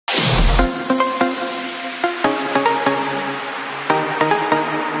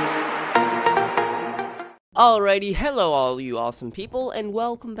Alrighty, hello all you awesome people, and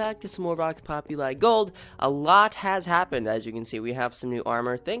welcome back to some more Vox Populi Gold. A lot has happened, as you can see. We have some new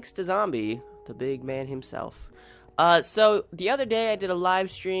armor, thanks to Zombie, the big man himself. So, the other day I did a live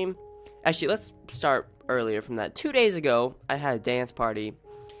stream. Actually, let's start earlier from that. 2 days ago, I had a dance party,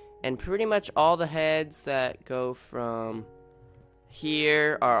 and pretty much all the heads that go from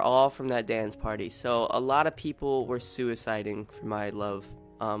here are all from that dance party. So, a lot of people were suiciding for my love.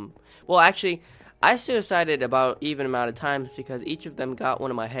 Well, actually, I suicided about even amount of times because each of them got one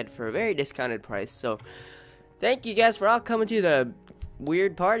of my head for a very discounted price. So, thank you guys for all coming to the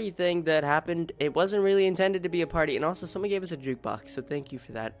weird party thing that happened. It wasn't really intended to be a party, and also someone gave us a jukebox, so thank you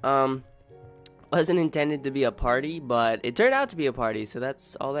for that. Wasn't intended to be a party, but it turned out to be a party, so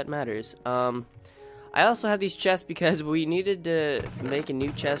that's all that matters. I also have these chests because we needed to make a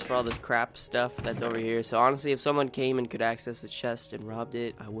new chest for all this crap stuff that's over here. So honestly, if someone came and could access the chest and robbed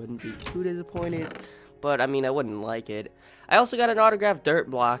it, I wouldn't be too disappointed. But I mean, I wouldn't like it. I also got an autographed dirt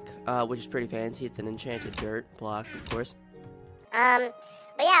block, which is pretty fancy. It's an enchanted dirt block, of course. But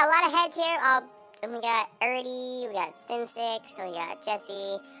yeah, a lot of heads here. We got Erdy, we got Sin6, we got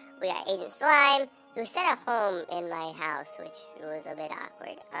Jesse, we got Agent Slime, who set a home in my house, which was a bit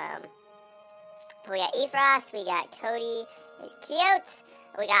awkward. We got Efrost, we got Cody, he's cute,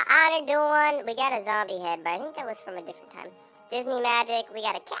 we got Honor doing one, we got a zombie head, but I think that was from a different time. Disney Magic, we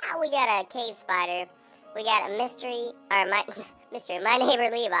got a cow, we got a cave spider, we got a my neighbor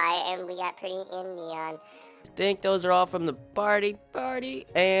Levi, and we got Pretty in Neon. I think those are all from the party,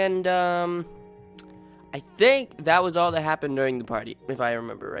 and I think that was all that happened during the party, if I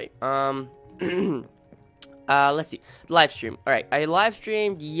remember right. Let's see, live stream. Alright, I live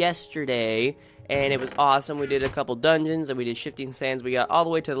streamed yesterday, and it was awesome. We did a couple dungeons, and we did shifting sands. We got all the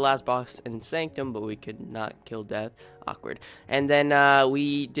way to the last boss in Sanctum, but we could not kill death. Awkward. And then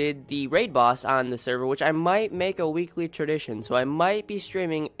we did the raid boss on the server, which I might make a weekly tradition. So I might be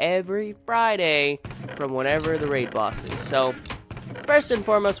streaming every Friday from whenever the raid boss is. So first and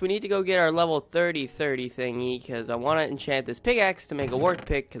foremost, we need to go get our level 30 thingy, because I want to enchant this pickaxe to make a work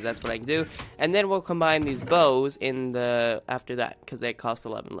pick, because that's what I can do. And then we'll combine these bows after that, because they cost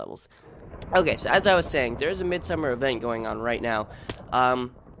 11 levels. Okay, so as I was saying, there's a Midsummer event going on right now.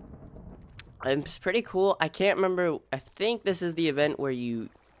 It's pretty cool. I can't remember. I think this is the event where you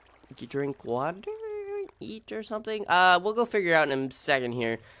drink water, eat or something. We'll go figure it out in a second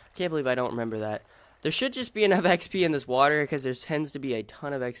here. I can't believe I don't remember that. There should just be enough XP in this water because there tends to be a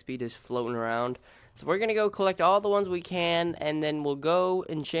ton of XP just floating around. So we're going to go collect all the ones we can, and then we'll go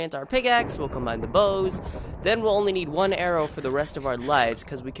enchant our pickaxe, we'll combine the bows, then we'll only need one arrow for the rest of our lives,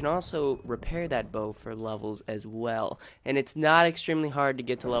 because we can also repair that bow for levels as well. And it's not extremely hard to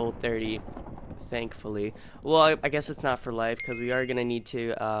get to level 30, thankfully. Well, I guess it's not for life, because we are going to need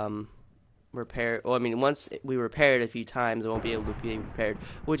to repair. Well, I mean, once we repair it a few times, it won't be able to be repaired,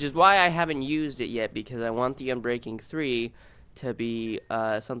 which is why I haven't used it yet, because I want the Unbreaking 3 to be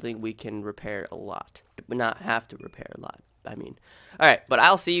something we can repair a lot, but not have to repair a lot. I mean, alright, but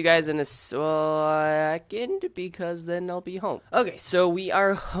I'll see you guys in a second, because then I'll be home. Okay, so we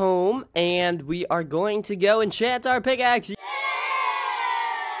are home, and we are going to go enchant our pickaxe.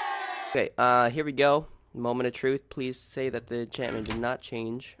 Okay, here we go. Moment of truth. Please say that the enchantment did not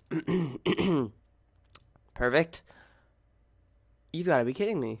change. Perfect. You've got to be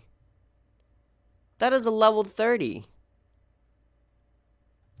kidding me. That is a level 30.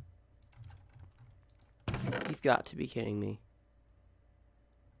 You've got to be kidding me.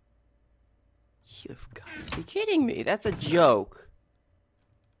 You've got to be kidding me. That's a joke.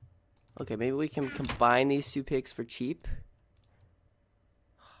 Okay, maybe we can combine these two picks for cheap.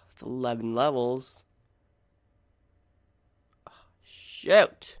 That's 11 levels. Oh,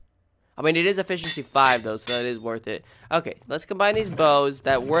 shoot. I mean, it is efficiency 5, though, so that is worth it. Okay, let's combine these bows.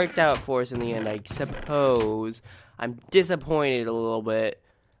 That worked out for us in the end, I suppose. I'm disappointed a little bit.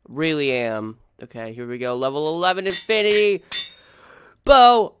 Really am. Okay, here we go. Level 11 Infinity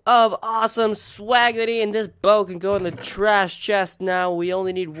Bow of awesome swaggity. And this bow can go in the trash chest now. We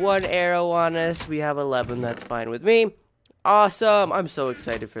only need one arrow on us. We have 11. That's fine with me. Awesome. I'm so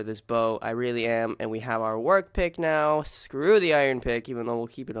excited for this bow. I really am. And we have our work pick now. Screw the iron pick, even though we'll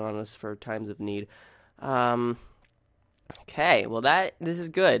keep it on us for times of need. Okay, well, this is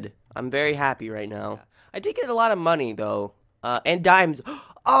good. I'm very happy right now. I did get a lot of money, though. And diamonds.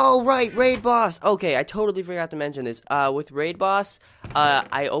 Oh, right, Raid Boss. Okay, I totally forgot to mention this. With Raid Boss,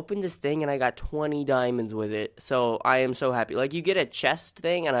 I opened this thing and I got 20 diamonds with it. So I am so happy. Like, you get a chest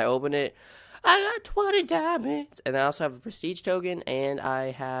thing and I open it. I got 20 diamonds. And I also have a prestige token and I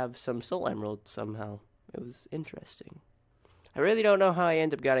have some soul emeralds somehow. It was interesting. I really don't know how I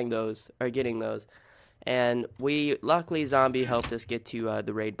end up getting those. And luckily, Zombie helped us get to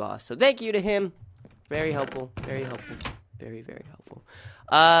the raid boss. So thank you to him. Very helpful. Very helpful. Very, very helpful.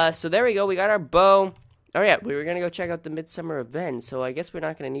 So there we go. We got our bow. Oh, yeah. We were going to go check out the Midsummer event. So I guess we're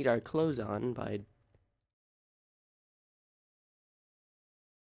not going to need our clothes on by...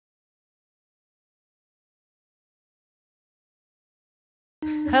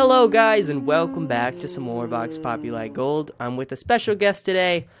 Hello guys, and welcome back to some more Vox Populi Gold. I'm with a special guest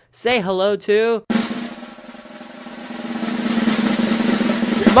today. Say hello to...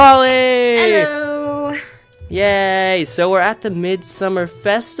 Molly! Hello! Yay! So we're at the Midsummer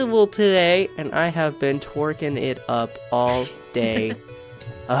Festival today, and I have been twerking it up all day.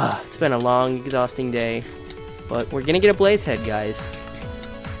 It's been a long, exhausting day, but we're gonna get a blaze head, guys.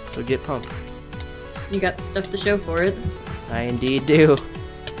 So get pumped. You got stuff to show for it. I indeed do.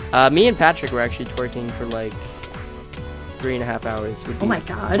 Me and Patrick were actually twerking for like 3.5 hours. Would be Oh my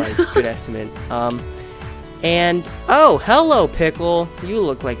god. my good estimate. And oh, hello, Pickle. You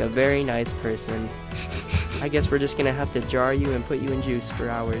look like a very nice person. I guess we're just gonna have to jar you and put you in juice for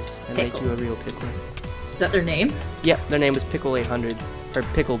hours and make Pickle. you a real pickle. Is that their name? Yep, their name was Pickle 800 or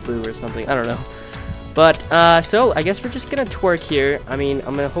Pickle Boo or something. I don't know. But so I guess we're just gonna twerk here. I mean,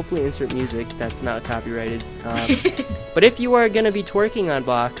 I'm gonna hopefully insert music that's not copyrighted. But if you are gonna be twerking on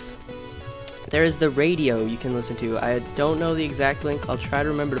Vox, there is the radio you can listen to. I don't know the exact link. I'll try to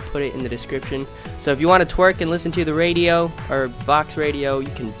remember to put it in the description. So if you want to twerk and listen to the radio or Vox radio, you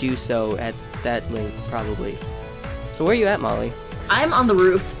can do so at that link probably. So where are you at, Molly? I'm on the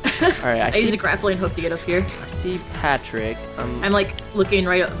roof. All right, I use a grappling hook to get up here. I see Patrick. I'm like looking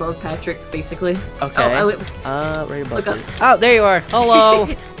right above Patrick, basically. Okay. Oh, right above look up. you. Oh, there you are. Hello.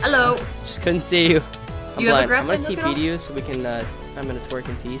 Hello. Just couldn't see you. Do you have a I'm grappling gonna hook at all? TP to you so we can. I'm gonna twerk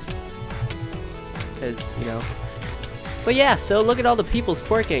in peace. Because you know. But yeah, so look at all the people's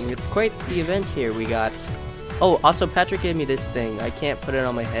twerking. It's quite the event here we got. Oh, also Patrick gave me this thing. I can't put it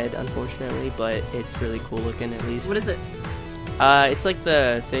on my head, unfortunately, but it's really cool looking at least. What is it? It's like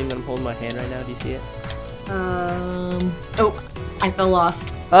the thing that I'm holding in my hand right now. Do you see it? Oh, I fell off.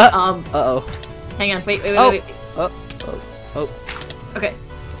 Uh-oh. Hang on. Wait. Oh. Okay.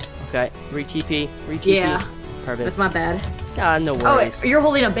 Okay. Re-TP. Yeah. Perfect. That's my bad. Ah, no Oh, worries. you're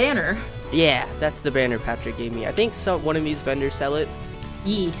holding a banner. Yeah, that's the banner Patrick gave me. I think one of these vendors sell it.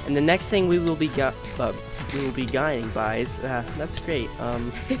 Yee. And the next thing we will be buying, guys. That's great.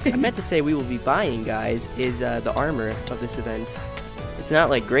 I meant to say we will be buying, guys, is the armor of this event. It's not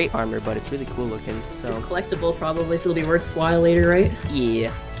like great armor, but it's really cool looking. So It's collectible probably, so it'll be worthwhile later, right?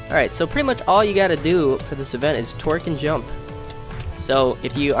 yeah. All right. So pretty much all you got to do for this event is twerk and jump. So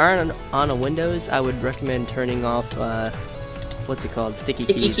if you are on a Windows, I would recommend turning off what's it called? Sticky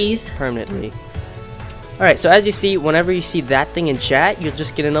keys permanently. Alright, so as you see, whenever you see that thing in chat, you'll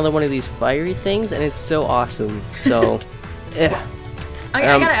just get another one of these fiery things, and it's so awesome. So, yeah. I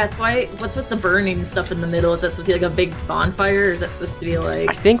gotta ask, what's with the burning stuff in the middle? Is that supposed to be like a big bonfire, or is that supposed to be like...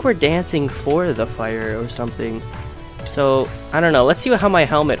 I think we're dancing for the fire or something. So, I don't know. Let's see how my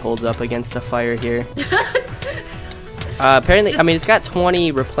helmet holds up against the fire here. Apparently, I mean, it's got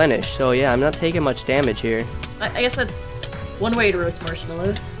 20 replenished, so yeah, I'm not taking much damage here. I guess that's one way to roast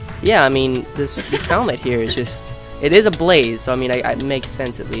marshmallows. Yeah, I mean, this helmet here is just... It is a blaze, so I mean, it makes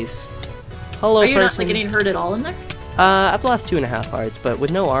sense at least. Hello, Are you person. not like, getting hurt at all in there? I've lost 2.5 hearts, but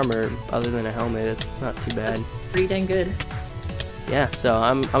with no armor other than a helmet, it's not too bad. That's pretty dang good. Yeah, so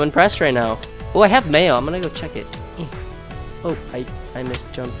I'm impressed right now. Oh, I have mail. I'm gonna go check it. Oh, I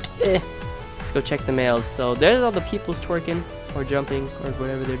missed jump. Let's go check the mails. So there's all the people's twerking or jumping or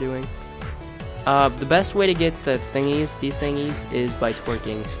whatever they're doing. The best way to get the these thingies, is by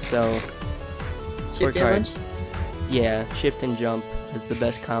twerking. So Shift twerk hard. damage? Yeah, shift and jump is the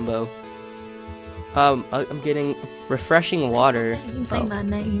best combo. I'm getting refreshing water. Say my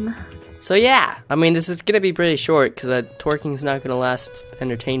name. So yeah, I mean, this is gonna be pretty short because twerking's not gonna last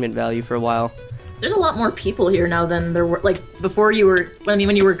entertainment value for a while. There's a lot more people here now than there were, like, before you were, I mean,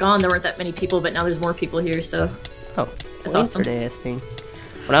 when you were gone, there weren't that many people, but now there's more people here, so. Oh, that's awesome. Interesting.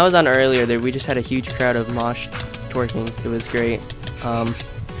 When I was on earlier, we just had a huge crowd of mosh twerking. It was great.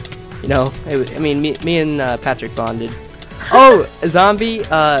 You know, I mean, me and Patrick bonded. Oh, Zombie,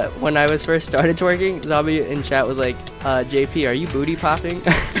 when I was first started twerking, Zombie in chat was like, JP, are you booty popping?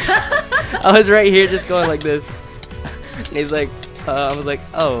 I was right here just going like this. And he's like, I was like,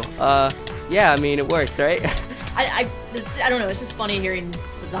 oh, yeah, I mean, it works, right? I don't know, it's just funny hearing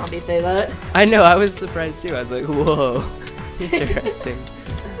the Zombie say that. I know, I was surprised too. I was like, whoa, interesting.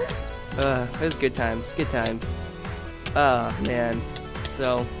 It was good times, good times. Oh, man.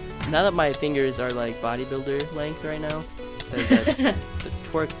 So, now that my fingers are like bodybuilder length right now, I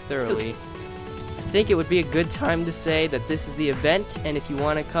twerked thoroughly. think it would be a good time to say that this is the event, and if you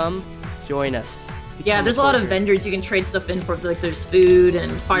want to come, join us. Yeah, there's a lot of vendors you can trade stuff in for. Like, there's food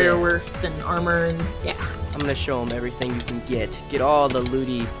and fireworks and armor and yeah. I'm gonna show them everything you can get. Get all the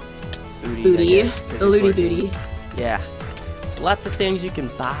looty booty. The looty booty. Yeah. So lots of things you can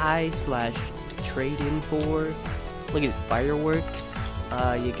buy / trade in for. Look at fireworks.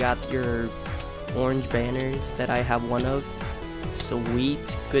 You got your orange banners that I have one of.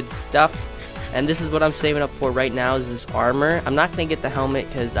 Sweet, good stuff. And this is what I'm saving up for right now is this armor. I'm not going to get the helmet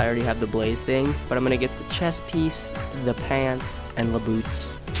because I already have the blaze thing, but I'm going to get the chest piece, the pants, and the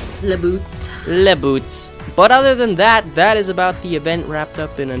boots. Le boots. Le boots. But other than that, that is about the event wrapped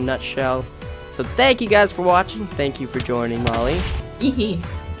up in a nutshell. So thank you guys for watching. Thank you for joining, Molly.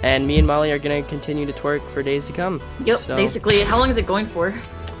 And me and Molly are going to continue to twerk for days to come. Yep, so, basically. How long is it going for?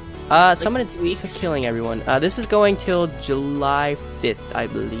 Someone is killing everyone. This is going till July 5th, I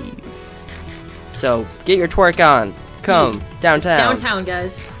believe. So, get your twerk on. Come downtown. It's downtown,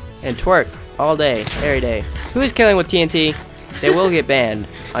 guys. And twerk all day, every day. Who is killing with TNT? They will get banned.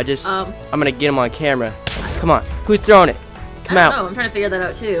 I'm gonna get them on camera. Come on. Who's throwing it? Come out. I don't know. I'm trying to figure that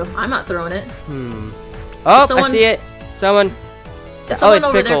out too. I'm not throwing it. Oh, I see it. Someone. Oh, it's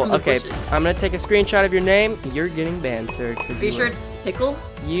Pickle. Okay, I'm gonna take a screenshot of your name. You're getting banned, sir. Are you sure it's Pickle?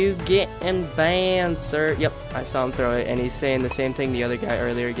 You getting banned, sir. Yep, I saw him throw it, and he's saying the same thing the other guy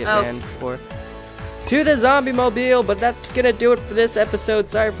earlier get banned for. To the zombie mobile, but that's gonna do it for this episode.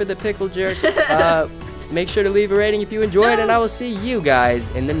 Sorry for the pickle jerk. Make sure to leave a rating if you enjoyed, and I will see you guys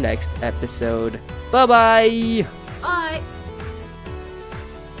in the next episode. Bye-bye. Bye.